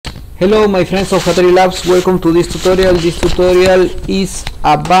Hello my friends of Hatari Labs, welcome to this tutorial. This tutorial is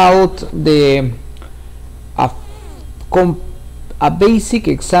about a basic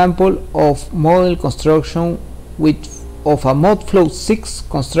example of model construction of a MODFLOW-6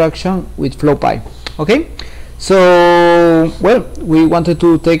 construction with Flopy. Okay, so well, we wanted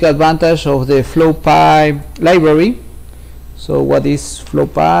to take advantage of the Flopy library. So what is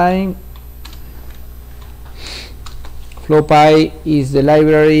Flopy? Flopy is the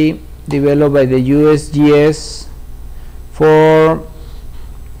library developed by the USGS for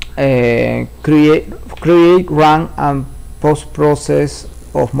create, run, and post-process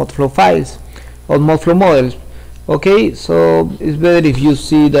of MODFLOW files or MODFLOW models. Okay, so it's better if you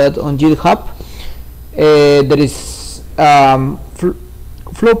see that on GitHub. There is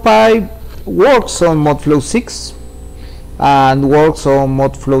Flopy works on MODFLOW-6 and works on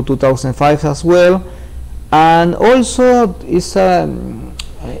MODFLOW-2005 as well, and also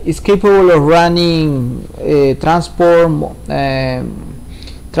is capable of running transport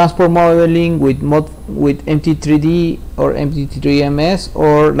modeling with MT3D or MT3MS,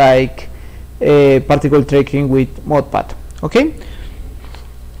 or like particle tracking with MODPATH. Okay,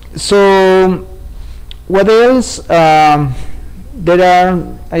 so what else? There are,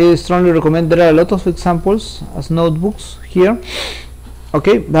 I strongly recommend, there are a lot of examples as notebooks here.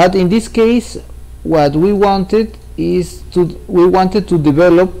 Okay, but in this case what we wanted is to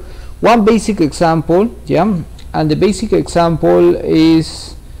develop one basic example, yeah, and the basic example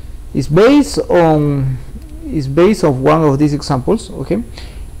is based on one of these examples. Okay,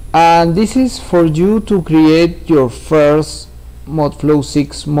 and this is for you to create your first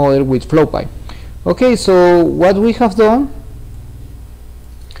MODFLOW-6 model with Flopy. Okay, so what we have done,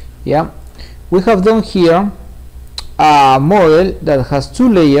 yeah, we have done here a model that has two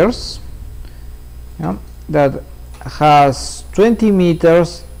layers, yeah, that has 20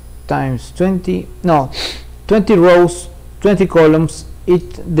 meters times 20 rows, 20 columns. The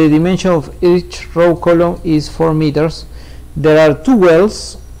dimension of each row column is 4 meters. There are two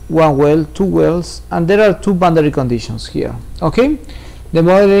wells, one well, two wells, and there are two boundary conditions here. Okay, the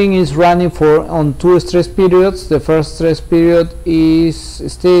modeling is running on two stress periods. The first stress period is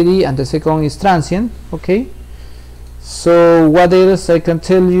steady and the second is transient. Okay, so what else I can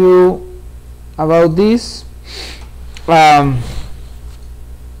tell you about this?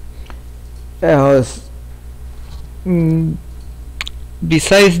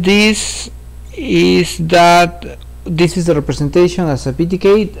 Besides this, is that this is a representation as a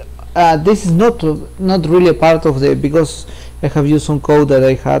PTK. This is not really a part of the, because I have used some code that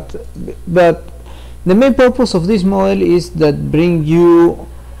I had, but the main purpose of this model is that bring you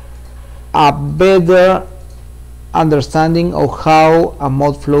a better understanding of how a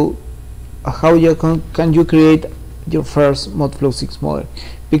MODFLOW, how you can you create your first MODFLOW-6 model,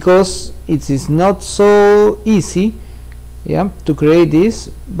 because it is not so easy, yeah, to create this,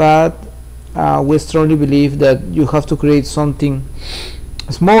 but we strongly believe that you have to create something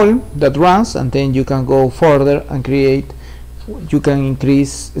small that runs, and then you can go further and create, you can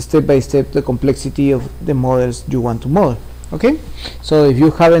increase step by step the complexity of the models you want to model. Okay, so if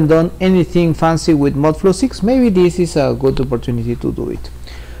you haven't done anything fancy with MODFLOW-6, maybe this is a good opportunity to do it.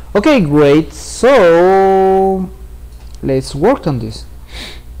 Okay, great, so let's work on this.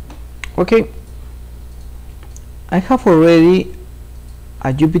 Okay, I have already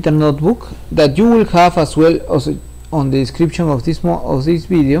a Jupyter notebook that you will have as well also on the description of this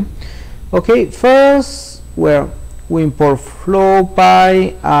video. Okay, first, where we import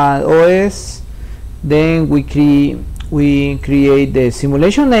Flopy and OS, then we create the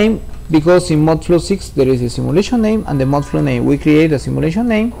simulation name, because in MODFLOW-6 there is a simulation name and the MODFLOW name. We create a simulation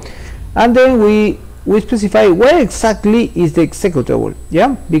name, and then we specify where exactly is the executable,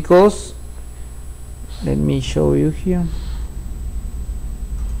 yeah, because let me show you here.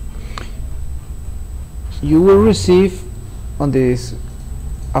 You will receive on this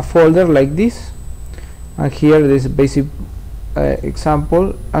a folder like this, and here there is a basic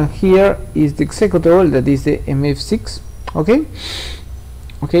example, and here is the executable, that is the MF6. Okay,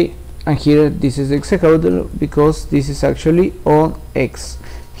 and here this is the executable because this is actually on X.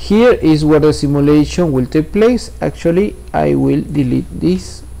 Here is where the simulation will take place. Actually, I will delete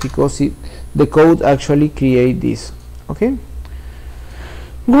this because the code actually create this. Okay,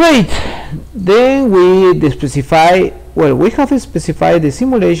 great. Then we specify, well, we have specified the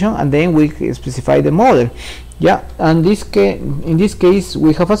simulation, and then we specify the model. Yeah, and in this case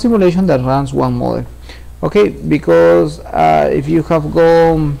we have a simulation that runs one model. Okay, because if you have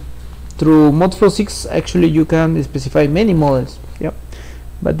gone through MODFLOW-6, actually you can specify many models. Yep,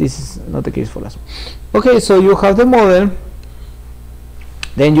 but this is not the case for us. Okay, so you have the model,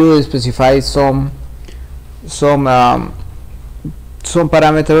 Then you specify some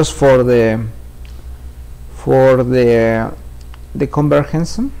parameters for the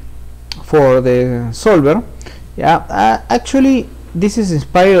convergence for the solver. Yeah, actually this is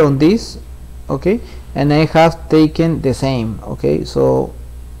inspired on this, okay, and I have taken the same, okay, so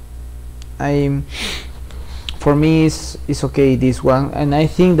for me it's okay, this one, and I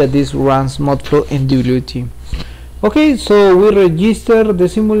think that this runs MODFLOW MWT. Okay, so we register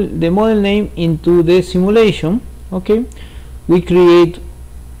the model name into the simulation. Okay, we create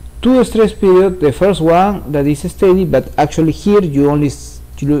two stress periods. The first one that is steady, but actually here you only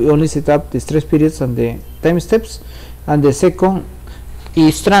set up the stress periods and the time steps, and the second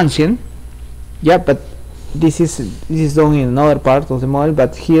is transient. Yeah, but this is done in another part of the model,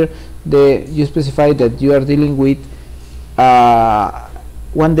 but here you specify that you are dealing with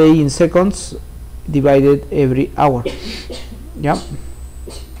 1 day in seconds divided every hour. Yeah,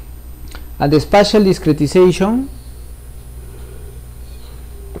 and the spatial discretization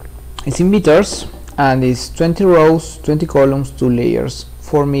is in meters, and it's 20 rows, 20 columns, 2 layers,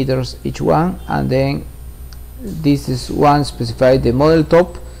 4 meters each one, and then this is one specified the model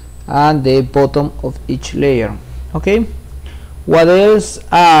top and the bottom of each layer. Okay, what else?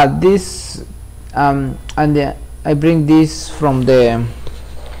 This and I bring this from the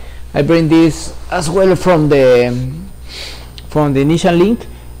as well from the initial link,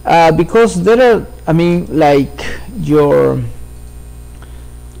 because there are, I mean, like your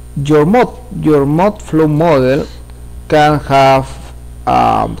MODFLOW model can have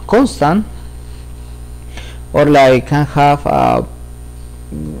constant, or like can have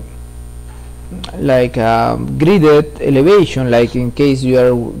like gridded elevation, like in case you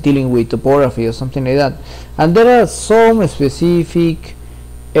are dealing with topography or something like that. And there are some specific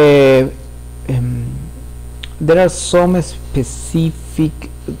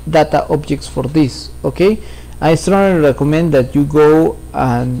data objects for this. Okay, I strongly recommend that you go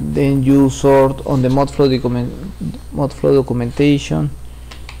and then you sort on the MODFLOW documentation,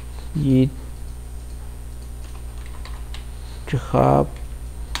 GitHub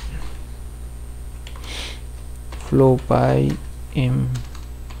Flopy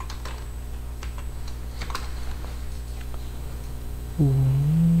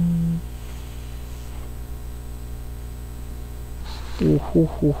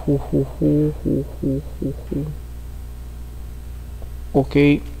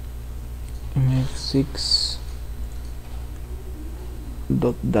okay, mf6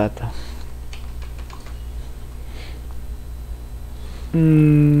 data.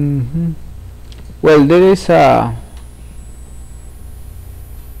 Well, there is a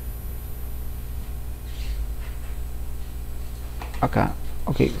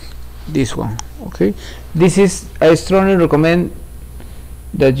okay, this one. Okay, this is, I strongly recommend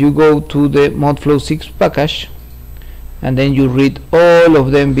that you go to the MODFLOW-6 package and then you read all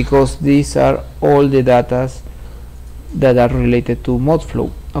of them, because these are all the data that are related to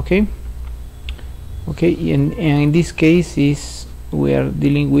MODFLOW. Okay, and in this case we are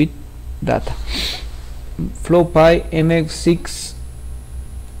dealing with data Flopy MF6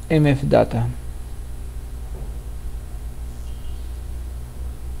 MF data.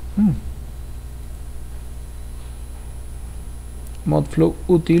 MODFLOW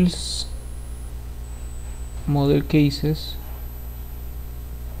utils, model cases,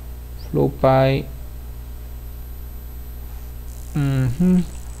 Flopy.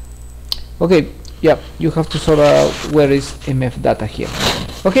 Okay, yeah, you have to sort out where is MF data here.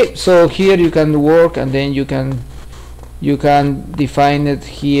 Okay, so here you can work, and then you can define it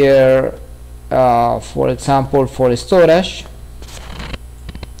here, for example, for storage,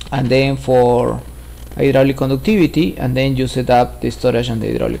 and then for hydraulic conductivity, and then you set up the storage and the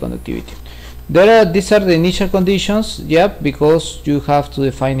hydraulic conductivity. These are the initial conditions. Yep, because you have to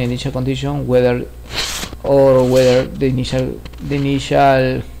define the initial condition, whether the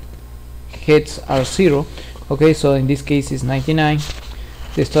initial heads are 0. Okay, so in this case is 99.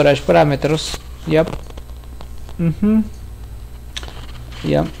 The storage parameters. Yep.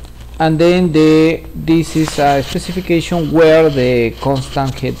 Yeah, and then this is a specification where the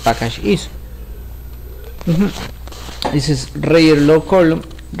constant head package is. This is rear load column.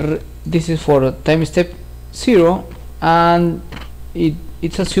 This is for time step 0, and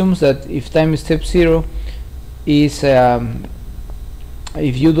it assumes that if time step 0 is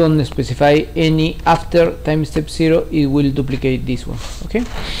if you don't specify any after time step 0, it will duplicate this one. Okay,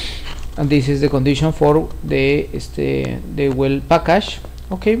 and this is the condition for the well package.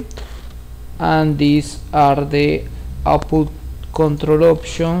 Okay, and these are the output control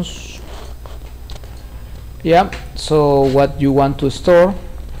options. Yeah, so what you want to store,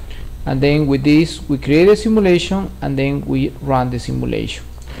 and then with this we create a simulation and then we run the simulation.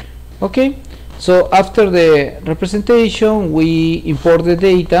 Okay, so after the representation we import the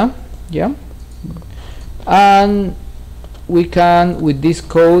data, yeah, and we can, with this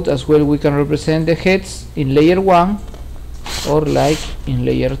code as well, we can represent the heads in layer 1 or like in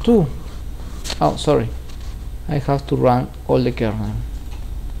layer 2. Oh, sorry, I have to run all the kernel.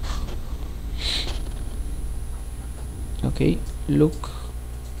 Okay, look,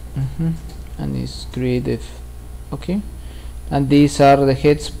 and it's created. Okay, and these are the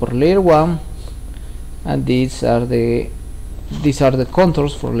heads for layer 1, and these are the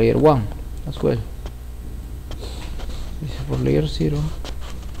contours for layer 1 as well. This is for layer 0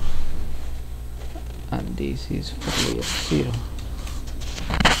 and this is for layer 0.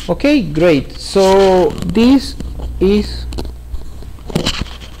 Okay, great. So this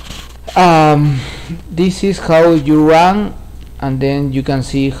is how you run, and then you can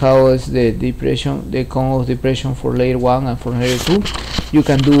see how is the depression, the cone of depression for layer 1 and for layer 2. You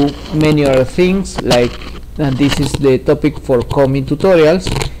can do many other things, like, and this is the topic for coming tutorials,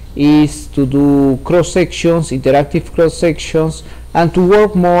 is to do cross sections, interactive cross sections, and to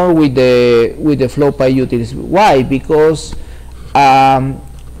work more with the Flopy utilities. Why? Because I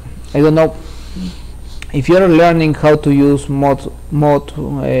don't know if you're learning how to use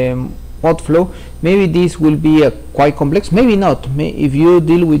MODFLOW, maybe this will be quite complex, maybe not. If you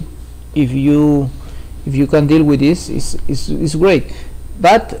can deal with this, is great.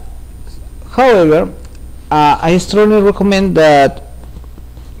 But however, I strongly recommend that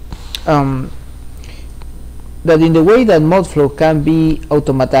that in the way that MODFLOW can be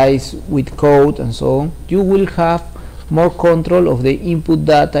automatized with code and so on, you will have more control of the input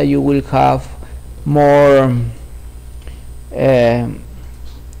data. You will have more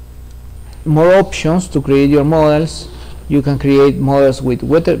options to create your models. You can create models with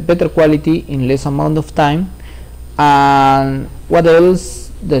better quality in less amount of time. And what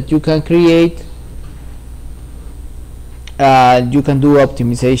else that you can create? You can do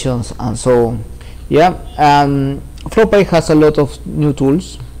optimizations and so on. Yeah, Flopy has a lot of new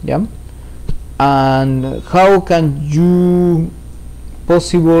tools. Yeah, and how can you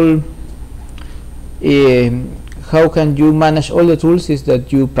how can you manage all the tools is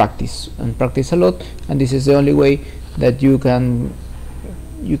that you practice a lot, and this is the only way that you can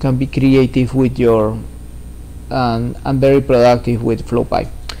be creative with your and very productive with Flopy.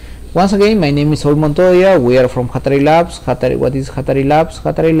 Once again, my name is Saul Montoya. We are from Hatari Labs. What is Hatari Labs?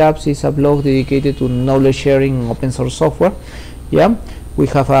 Hatari Labs is a blog dedicated to knowledge sharing and open source software. Yeah, we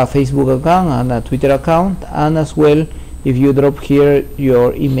have a Facebook account and a Twitter account, and as well, if you drop here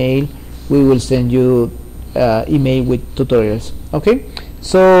your email, we will send you email with tutorials. Okay,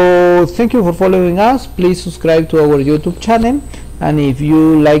 so thank you for following us. Please subscribe to our YouTube channel, and if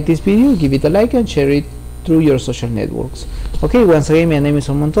you like this video, give it a like and share it through your social networks. Okay, once again, my name is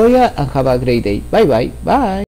Saul Montoya, and have a great day. Bye bye.